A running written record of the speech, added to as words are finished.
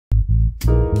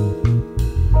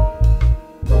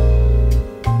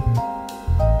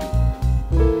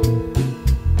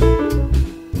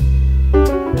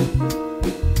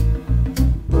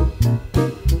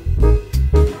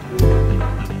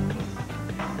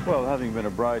Well, having been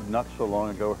a bride not so long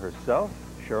ago herself,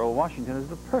 Cheryl Washington is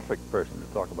the perfect person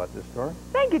to talk about this story.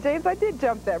 Thank you, James. I did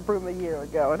jump that broom a year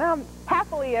ago, and I'm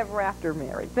happily ever after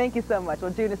married. Thank you so much.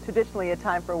 Well, June is traditionally a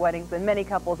time for weddings, and many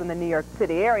couples in the New York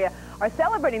City area are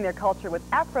celebrating their culture with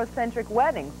Afrocentric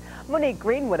weddings. Monique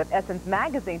Greenwood of Essence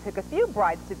magazine took a few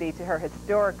brides-to-be to her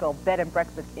historical bed and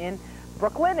breakfast in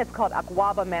Brooklyn. It's called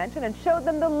Aquaba Mansion, and showed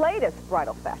them the latest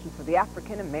bridal fashions for the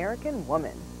African-American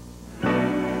woman.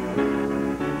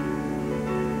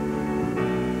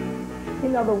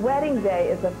 You know, the wedding day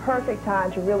is a perfect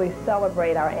time to really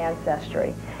celebrate our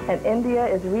ancestry. And India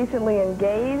is recently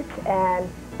engaged, and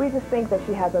we just think that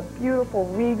she has a beautiful,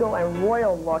 regal, and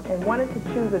royal look, and wanted to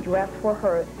choose a dress for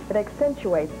her that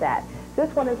accentuates that.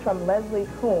 This one is from Leslie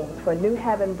Coombs for New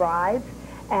Heaven Brides,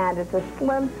 and it's a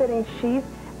slim-fitting sheath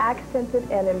accented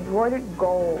in embroidered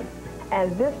gold.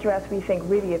 And this dress, we think,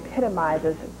 really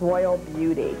epitomizes royal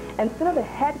beauty. Instead of a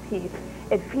headpiece,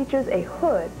 it features a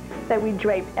hood that we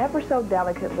draped ever so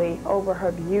delicately over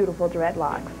her beautiful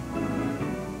dreadlocks.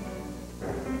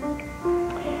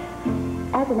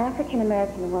 As an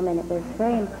African-American woman, it was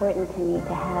very important to me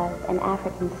to have an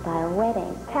African-style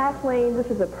wedding. Kathleen, this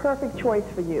is a perfect choice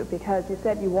for you because you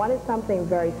said you wanted something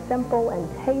very simple and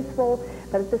tasteful,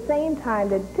 but at the same time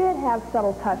that did have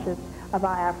subtle touches of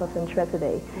our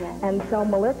Afrocentricity. Yes. And so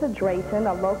Melissa Drayton,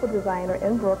 a local designer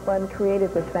in Brooklyn,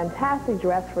 created this fantastic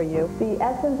dress for you. The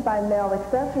Essence by Mel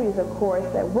accessories, of course,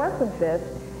 that work with this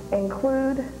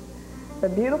include the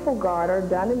beautiful garter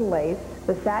done in lace,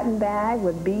 the satin bag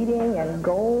with beading and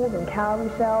gold and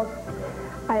cowrie shells.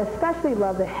 I especially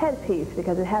love the headpiece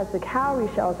because it has the cowrie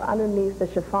shells underneath the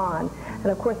chiffon. And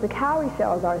of course the cowrie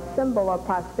shells are a symbol of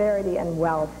prosperity and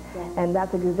wealth. Yes. And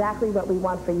that's exactly what we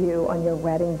want for you on your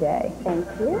wedding day. Thank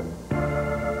you.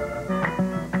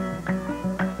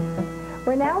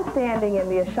 We're now standing in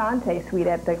the Ashanti suite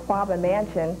at the Aquaba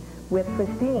Mansion with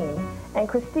Christine. And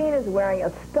Christine is wearing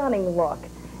a stunning look.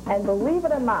 And believe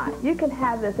it or not, you can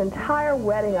have this entire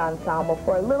wedding ensemble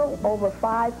for a little over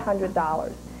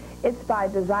 $500. It's by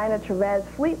designer Therese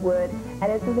Fleetwood,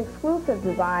 and it's an exclusive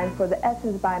design for the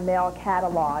Essence by Mel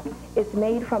catalog. It's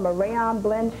made from a rayon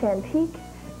blend chantique,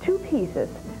 2 pieces,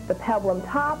 the peplum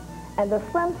top and the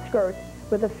slim skirt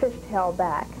with a fishtail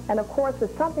back. And of course,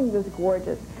 with something this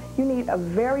gorgeous, you need a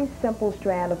very simple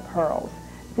strand of pearls.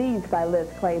 These by Liz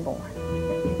Claiborne.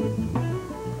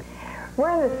 We're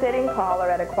in the sitting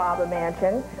parlor at Aquaba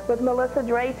Mansion with Melissa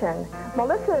Drayton.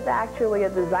 Melissa is actually a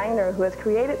designer who has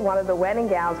created one of the wedding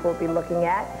gowns we'll be looking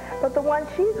at, but the one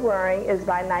she's wearing is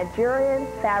by Nigerian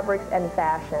Fabrics and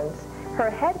Fashions.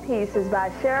 Her headpiece is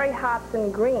by Sherry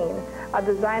Hobson Green, a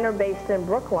designer based in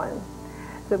Brooklyn.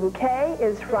 The bouquet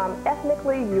is from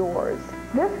Ethnically Yours.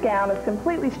 This gown is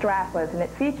completely strapless, and it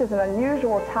features an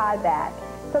unusual tie back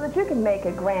so that you can make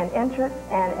a grand entrance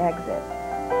and exit.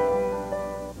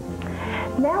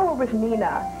 Now we're with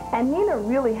Nina, and Nina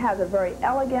really has a very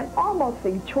elegant, almost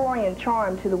Victorian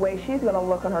charm to the way she's going to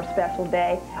look on her special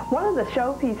day. One of the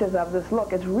showpieces of this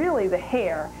look is really the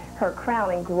hair, her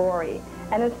crowning glory.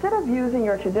 And instead of using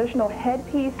your traditional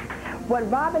headpiece, what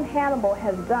Robin Hannibal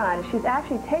has done, she's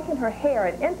actually taken her hair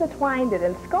and intertwined it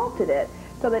and sculpted it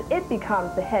so that it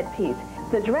becomes the headpiece.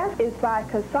 The dress is by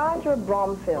Cassandra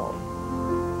Bromfield,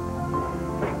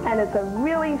 and it's a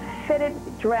really fitted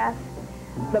dress.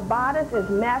 The bodice is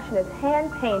mesh and it's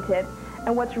hand-painted,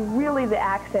 and what's really the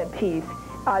accent piece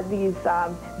are these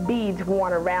beads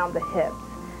worn around the hips.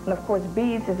 And of course,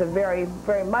 beads is a very,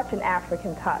 very much an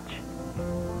African touch.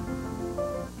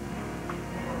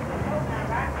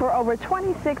 For over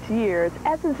 26 years,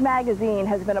 Essence magazine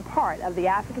has been a part of the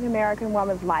African-American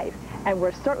woman's life, and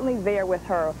we're certainly there with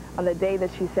her on the day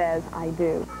that she says, I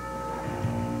do.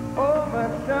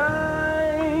 Over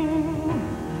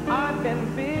time, I've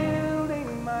been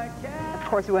building my castle. Of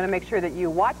course, we want to make sure that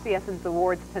you watch the Essence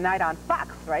Awards tonight on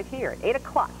Fox, right here at 8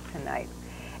 o'clock tonight.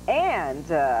 And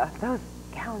those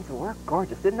gowns were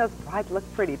gorgeous. Didn't those brides look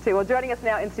pretty, too? Well, joining us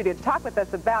now in studio to talk with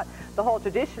us about the whole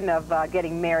tradition of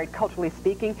getting married, culturally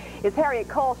speaking, is Harriet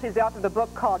Cole. She's the author of the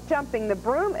book called Jumping the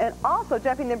Broom, and also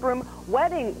Jumping the Broom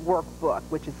Wedding Workbook,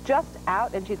 which is just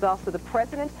out, and she's also the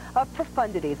president of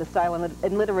Profundities, a style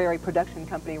and literary production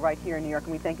company right here in New York,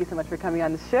 and we thank you so much for coming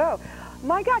on the show.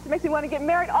 My gosh, it makes me want to get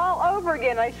married all over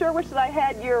again. I sure wish that I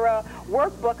had your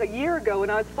workbook a year ago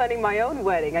when I was planning my own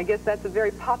wedding. I guess that's a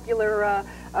very popular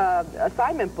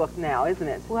assignment book now, isn't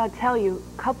it? Well, I tell you,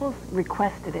 couples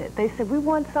requested it. They said, we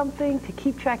want something to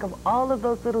keep track of all of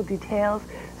those little details.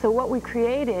 So what we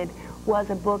created was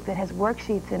a book that has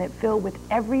worksheets in it filled with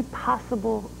every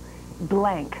possible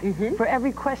blank for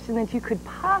every question that you could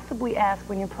possibly ask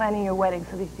when you're planning your wedding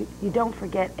so that you don't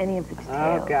forget any of the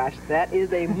details. Oh, gosh, that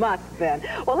is a must then.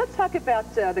 Well, let's talk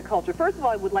about the culture. First of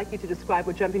all, I would like you to describe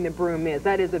what jumping the broom is.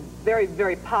 That is a very,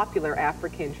 very popular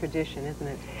African tradition, isn't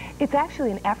it? It's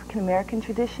actually an African-American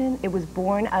tradition. It was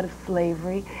born out of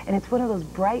slavery, and it's one of those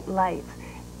bright lights.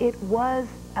 It was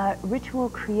a ritual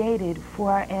created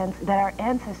for that our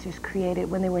ancestors created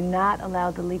when they were not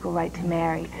allowed the legal right to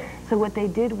marry. So what they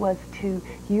did was to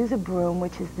use a broom,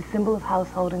 which is the symbol of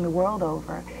householding the world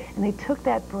over, and they took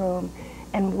that broom,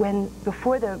 and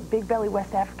before the big belly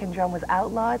West African drum was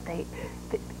outlawed,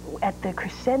 at the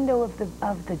crescendo of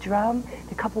the drum,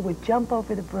 the couple would jump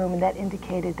over the broom, and that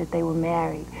indicated that they were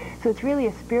married. So it's really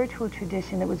a spiritual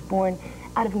tradition that was born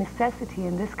out of necessity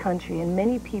in this country, and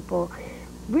many people,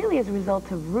 really as a result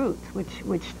of Roots,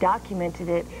 which documented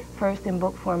it first in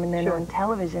book form and then on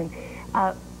television,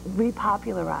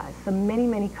 repopularized. So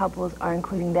many couples are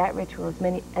including that ritual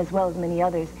as well as many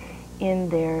others in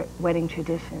their wedding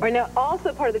tradition. Right, now,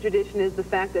 also part of the tradition is the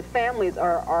fact that families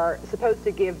are supposed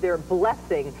to give their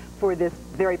blessing for this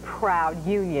very proud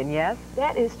union, yes?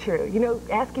 That is true. You know,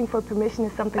 asking for permission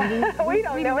is something we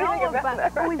don't know anything about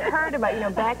that, right? We've heard about, you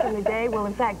know, back in the day. Well,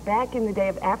 in fact, back in the day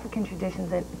of African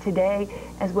traditions, and today,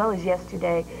 as well as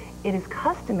yesterday, it is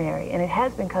customary, and it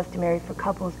has been customary for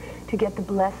couples to get the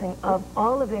blessing of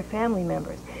all of their family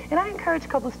members. And I encourage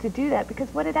couples to do that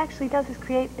because what it actually does is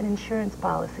create an insurance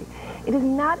policy. It is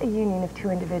not a union of two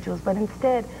individuals, but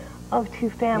instead of two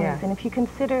families. Yes. And if you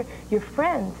consider your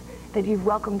friends that you've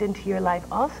welcomed into your life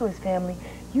also as family,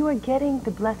 you are getting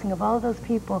the blessing of all of those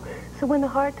people. So when the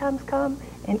hard times come,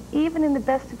 and even in the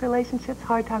best of relationships,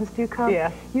 hard times do come,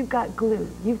 you've got glue.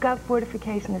 You've got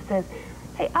fortification that says,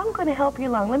 hey, I'm going to help you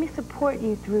along. Let me support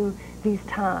you through these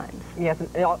times. Yes, and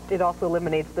it also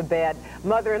eliminates the bad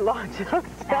mother-in-law jokes,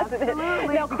 doesn't it?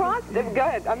 Now, go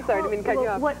ahead. I'm sorry, I didn't mean to cut you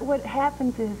off. What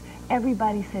happens is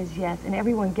everybody says yes, and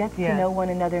everyone gets to know one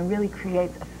another and really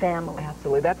creates a family.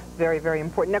 Absolutely. That's very, very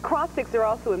important. Now, cross sticks are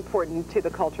also important to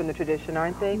the culture and the tradition,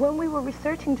 aren't they? When we were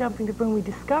researching jumping the broom, we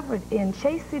discovered in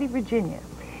Chase City, Virginia,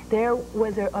 there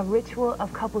was a ritual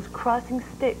of couples crossing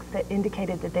sticks that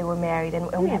indicated that they were married. And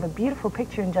we have a beautiful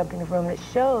picture in Jumping the Broom that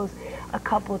shows a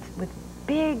couple with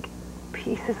big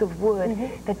pieces of wood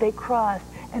that they crossed.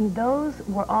 And those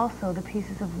were also the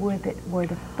pieces of wood that were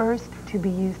the first to be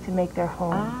used to make their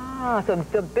home. Ah, so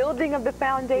the building of the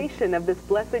foundation of this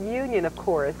blessed union, of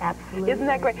course. Absolutely. Isn't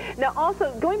that great? Now,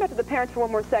 also, going back to the parents for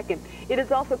one more second, it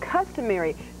is also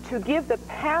customary to give the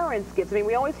parents gifts. I mean,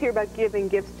 we always hear about giving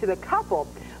gifts to the couple,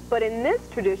 but in this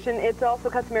tradition, it's also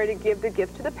customary to give the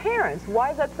gift to the parents.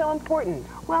 Why is that so important?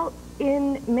 Well,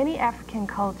 in many African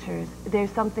cultures,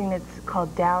 there's something that's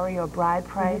called dowry or bride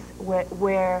price,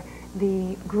 where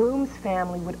the groom's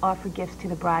family would offer gifts to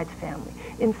the bride's family.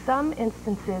 In some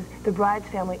instances, the bride's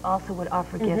family also would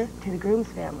offer gifts to the groom's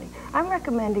family. I'm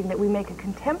recommending that we make a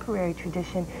contemporary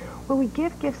tradition where we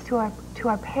give gifts to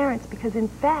our parents because, in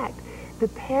fact, the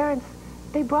parents,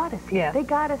 they brought us here. They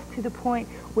got us to the point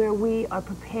where we are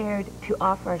prepared to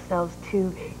offer ourselves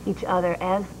to each other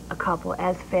as a couple,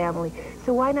 as family.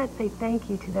 So why not say thank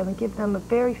you to them and give them a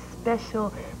very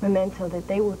special memento that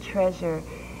they will treasure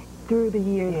through the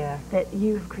years that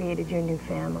you've created your new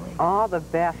family. All the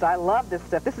best. I love this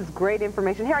stuff. This is great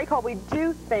information. Harry Cole, we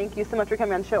do thank you so much for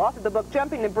coming on the show. Also, the book,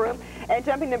 Jumping the Broom, and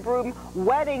Jumping the Broom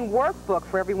Wedding Workbook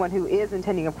for everyone who is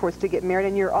intending, of course, to get married.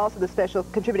 And you're also the special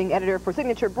contributing editor for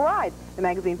Signature Bride, the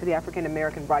magazine for the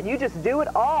African-American bride. You just do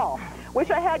it all. Wish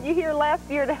I had you here last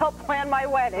year to help plan my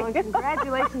wedding. Well,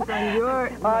 congratulations on your...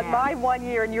 on my 1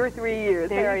 year and your 3 years.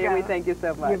 There Harry, and we thank you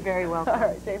so much. You're very welcome. All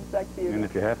right, James, back to you. And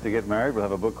if you have to get married, we'll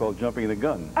have a book called Jumping the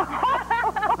Gun.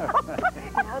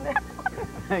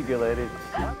 Thank you, ladies.